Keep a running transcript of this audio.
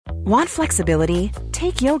Want flexibility?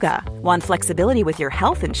 Take yoga. Want flexibility with your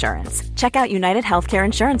health insurance? Check out United Healthcare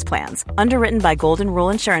Insurance Plans. Underwritten by Golden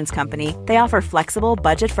Rule Insurance Company, they offer flexible,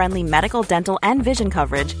 budget-friendly medical, dental, and vision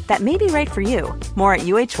coverage that may be right for you. More at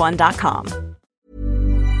uh1.com.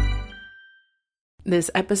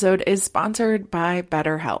 This episode is sponsored by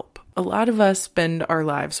BetterHelp. A lot of us spend our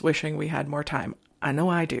lives wishing we had more time. I know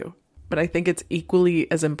I do. But I think it's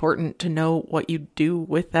equally as important to know what you do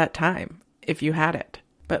with that time, if you had it.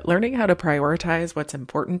 But learning how to prioritize what's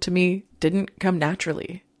important to me didn't come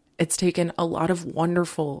naturally. It's taken a lot of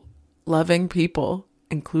wonderful, loving people,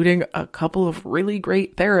 including a couple of really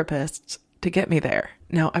great therapists, to get me there.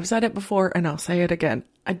 Now, I've said it before and I'll say it again.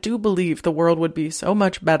 I do believe the world would be so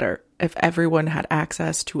much better if everyone had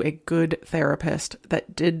access to a good therapist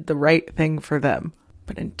that did the right thing for them.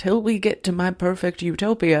 But until we get to my perfect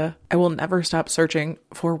utopia, I will never stop searching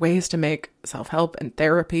for ways to make self-help and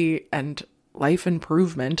therapy and life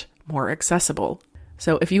improvement more accessible.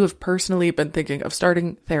 So if you have personally been thinking of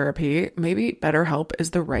starting therapy, maybe BetterHelp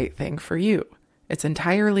is the right thing for you. It's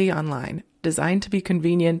entirely online, designed to be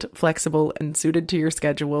convenient, flexible, and suited to your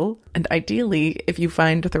schedule. And ideally, if you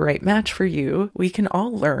find the right match for you, we can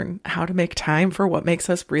all learn how to make time for what makes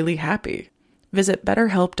us really happy. Visit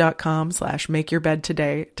betterhelp.com/makeyourbed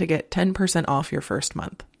today to get 10% off your first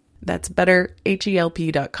month. That's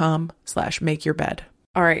betterhelp.com/makeyourbed.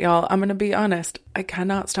 All right, y'all, I'm going to be honest. I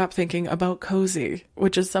cannot stop thinking about Cozy,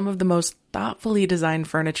 which is some of the most thoughtfully designed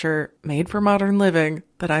furniture made for modern living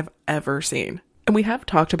that I've ever seen. And we have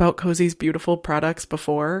talked about Cozy's beautiful products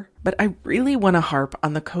before, but I really want to harp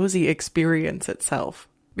on the Cozy experience itself.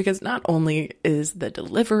 Because not only is the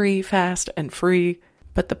delivery fast and free,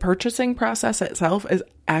 but the purchasing process itself is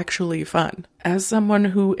actually fun. As someone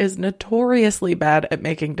who is notoriously bad at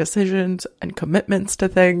making decisions and commitments to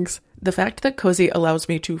things, the fact that Cozy allows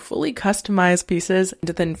me to fully customize pieces and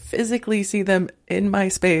then physically see them in my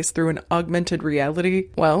space through an augmented reality,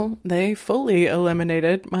 well, they fully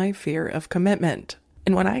eliminated my fear of commitment.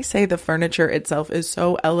 And when I say the furniture itself is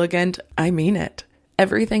so elegant, I mean it.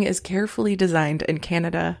 Everything is carefully designed in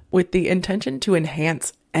Canada with the intention to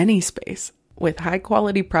enhance any space, with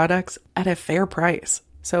high-quality products at a fair price.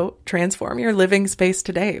 So transform your living space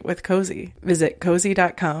today with Cozy. Visit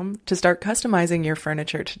cozy.com to start customizing your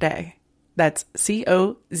furniture today. That's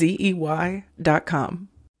COZEY.com.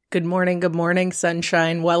 Good morning,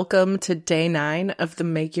 sunshine. Welcome to day 9 of the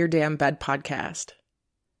Make Your Damn Bed podcast.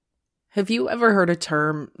 Have you ever heard a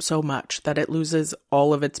term so much that it loses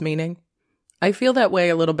all of its meaning? I feel that way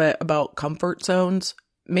a little bit about comfort zones.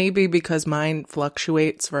 Maybe because mine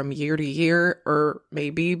fluctuates from year to year, or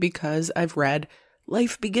maybe because I've read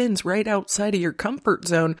life begins right outside of your comfort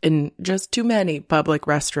zone in just too many public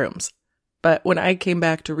restrooms. But when I came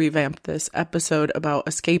back to revamp this episode about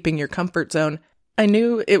escaping your comfort zone, I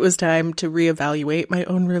knew it was time to reevaluate my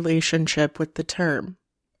own relationship with the term.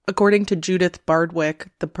 According to Judith Bardwick,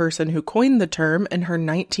 the person who coined the term in her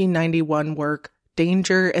 1991 work,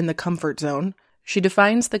 Danger in the Comfort Zone, she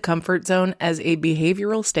defines the comfort zone as a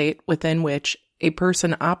behavioral state within which a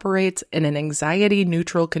person operates in an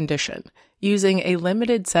anxiety-neutral condition, using a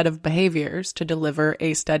limited set of behaviors to deliver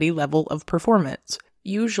a steady level of performance,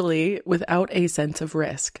 usually without a sense of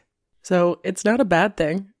risk. So it's not a bad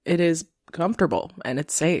thing. It is comfortable and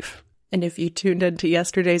it's safe. And if you tuned into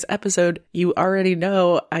yesterday's episode, you already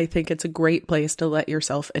know I think it's a great place to let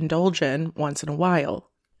yourself indulge in once in a while.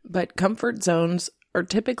 But comfort zones are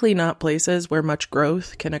typically not places where much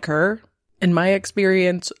growth can occur. In my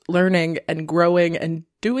experience, learning and growing and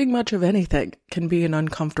doing much of anything can be an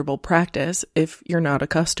uncomfortable practice if you're not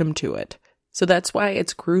accustomed to it. So that's why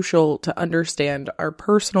it's crucial to understand our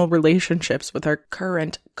personal relationships with our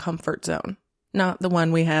current comfort zone. Not the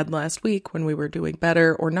one we had last week when we were doing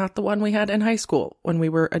better, or not the one we had in high school when we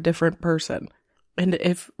were a different person. And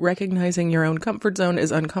if recognizing your own comfort zone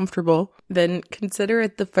is uncomfortable, then consider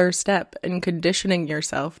it the first step in conditioning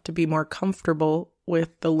yourself to be more comfortable with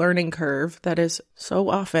the learning curve that is so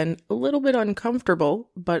often a little bit uncomfortable,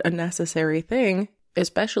 but a necessary thing,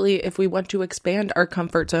 especially if we want to expand our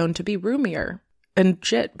comfort zone to be roomier and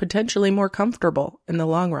potentially more comfortable in the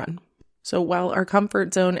long run. So while our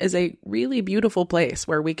comfort zone is a really beautiful place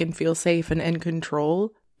where we can feel safe and in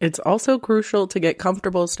control, it's also crucial to get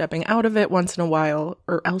comfortable stepping out of it once in a while,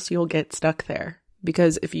 or else you'll get stuck there.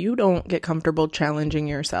 Because if you don't get comfortable challenging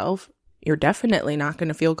yourself, you're definitely not going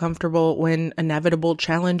to feel comfortable when inevitable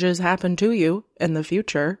challenges happen to you in the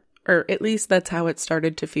future, or at least that's how it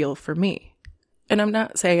started to feel for me. And I'm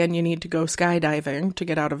not saying you need to go skydiving to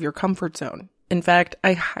get out of your comfort zone. In fact,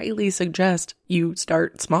 I highly suggest you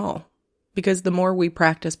start small. Because the more we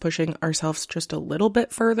practice pushing ourselves just a little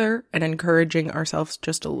bit further and encouraging ourselves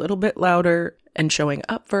just a little bit louder and showing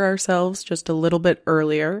up for ourselves just a little bit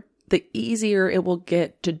earlier, the easier it will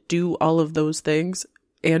get to do all of those things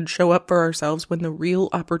and show up for ourselves when the real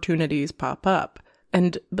opportunities pop up.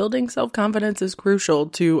 And building self-confidence is crucial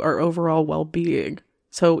to our overall well-being.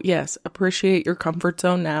 So yes, appreciate your comfort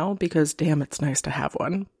zone now because damn, it's nice to have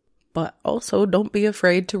one. But also don't be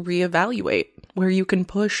afraid to reevaluate where you can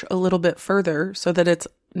push a little bit further so that it's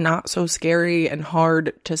not so scary and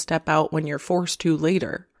hard to step out when you're forced to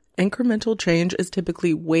later. Incremental change is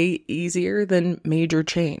typically way easier than major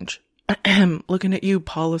change. Looking at you,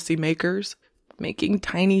 policymakers. Making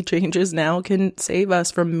tiny changes now can save us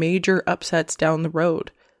from major upsets down the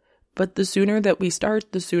road. But the sooner that we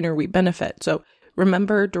start, the sooner we benefit. So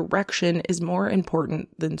remember, direction is more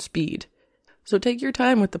important than speed. So take your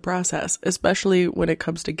time with the process, especially when it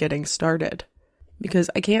comes to getting started.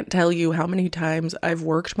 Because I can't tell you how many times I've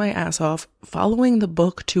worked my ass off following the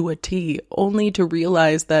book to a T, only to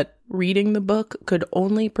realize that reading the book could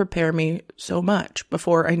only prepare me so much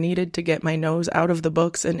before I needed to get my nose out of the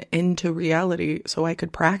books and into reality so I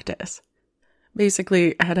could practice.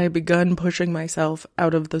 Basically, had I begun pushing myself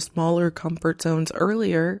out of the smaller comfort zones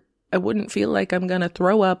earlier, I wouldn't feel like I'm gonna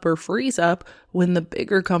throw up or freeze up when the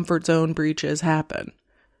bigger comfort zone breaches happen.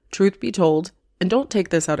 Truth be told, and don't take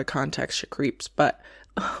this out of context, you creeps, but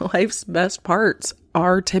life's best parts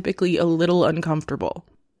are typically a little uncomfortable.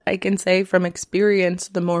 I can say from experience,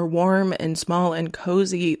 the more warm and small and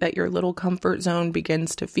cozy that your little comfort zone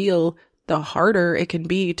begins to feel, the harder it can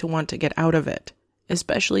be to want to get out of it,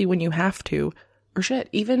 especially when you have to, or shit,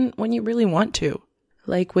 even when you really want to.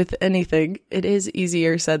 Like with anything, it is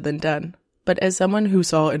easier said than done. But as someone who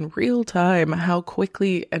saw in real time how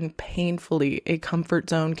quickly and painfully a comfort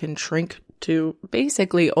zone can shrink to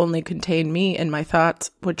basically only contain me and my thoughts,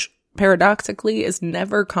 which paradoxically is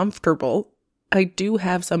never comfortable, I do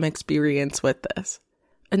have some experience with this.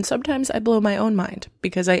 And sometimes I blow my own mind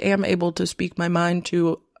because I am able to speak my mind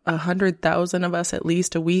to 100,000 of us at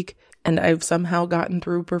least a week, and I've somehow gotten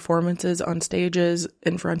through performances on stages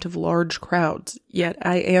in front of large crowds, yet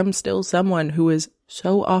I am still someone who is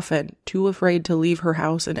so often too afraid to leave her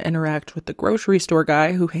house and interact with the grocery store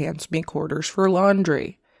guy who hands me quarters for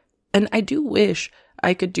laundry. And I do wish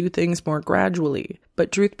I could do things more gradually,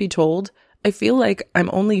 but truth be told, I feel like I'm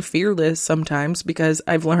only fearless sometimes because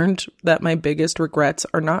I've learned that my biggest regrets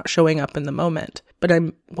are not showing up in the moment. But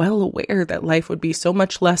I'm well aware that life would be so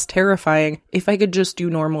much less terrifying if I could just do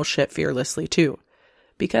normal shit fearlessly too.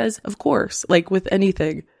 Because, of course, like with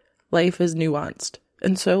anything, life is nuanced,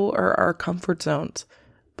 and so are our comfort zones.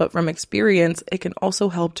 But from experience, it can also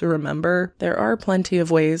help to remember there are plenty of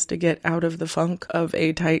ways to get out of the funk of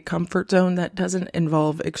a tight comfort zone that doesn't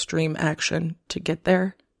involve extreme action to get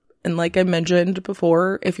there. And like I mentioned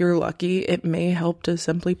before, if you're lucky, it may help to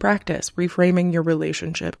simply practice reframing your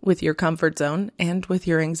relationship with your comfort zone and with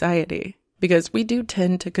your anxiety. Because we do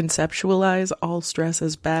tend to conceptualize all stress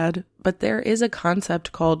as bad, but there is a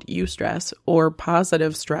concept called eustress, or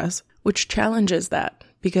positive stress, which challenges that.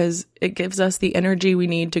 Because it gives us the energy we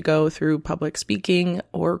need to go through public speaking,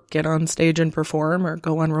 or get on stage and perform, or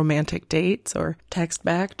go on romantic dates, or text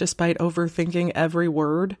back despite overthinking every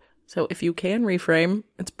word. So if you can reframe,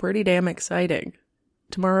 it's pretty damn exciting.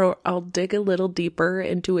 Tomorrow, I'll dig a little deeper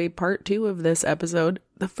into a part 2 of this episode,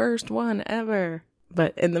 the first one ever.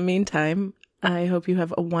 But in the meantime, I hope you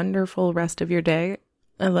have a wonderful rest of your day.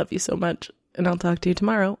 I love you so much, and I'll talk to you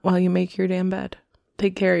tomorrow while you make your damn bed.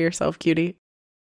 Take care of yourself, cutie.